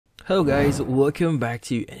Hello guys, welcome back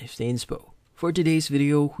to NFT Inspo. For today's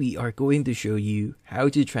video, we are going to show you how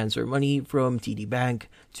to transfer money from TD Bank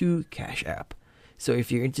to Cash App. So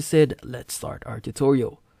if you're interested, let's start our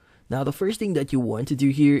tutorial. Now the first thing that you want to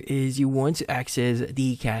do here is you want to access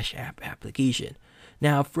the Cash App application.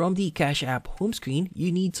 Now from the Cash App home screen, you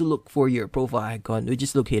need to look for your profile icon, which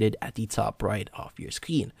is located at the top right of your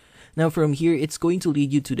screen. Now from here, it's going to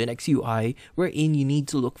lead you to the next UI wherein you need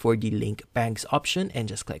to look for the link banks option and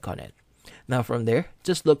just click on it. Now from there,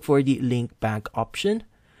 just look for the link bank option,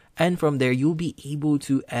 and from there you'll be able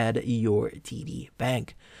to add your TD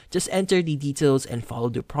Bank. Just enter the details and follow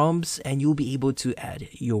the prompts and you'll be able to add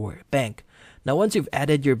your bank. Now once you've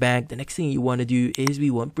added your bank, the next thing you want to do is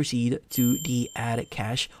we want to proceed to the add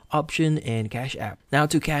cash option in Cash App. Now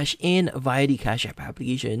to cash in via the Cash App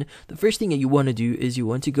application, the first thing that you want to do is you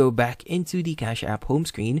want to go back into the Cash App home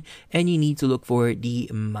screen and you need to look for the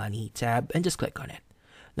Money tab and just click on it.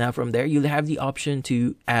 Now from there, you'll have the option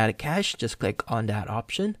to add cash. Just click on that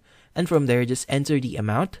option. And from there, just enter the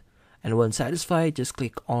amount. And once satisfied, just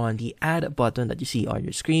click on the add button that you see on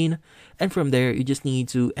your screen. And from there, you just need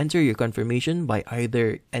to enter your confirmation by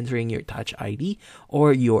either entering your Touch ID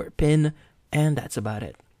or your PIN. And that's about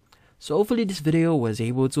it. So hopefully this video was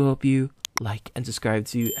able to help you. Like and subscribe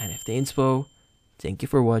to NFT Inspo. Thank you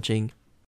for watching.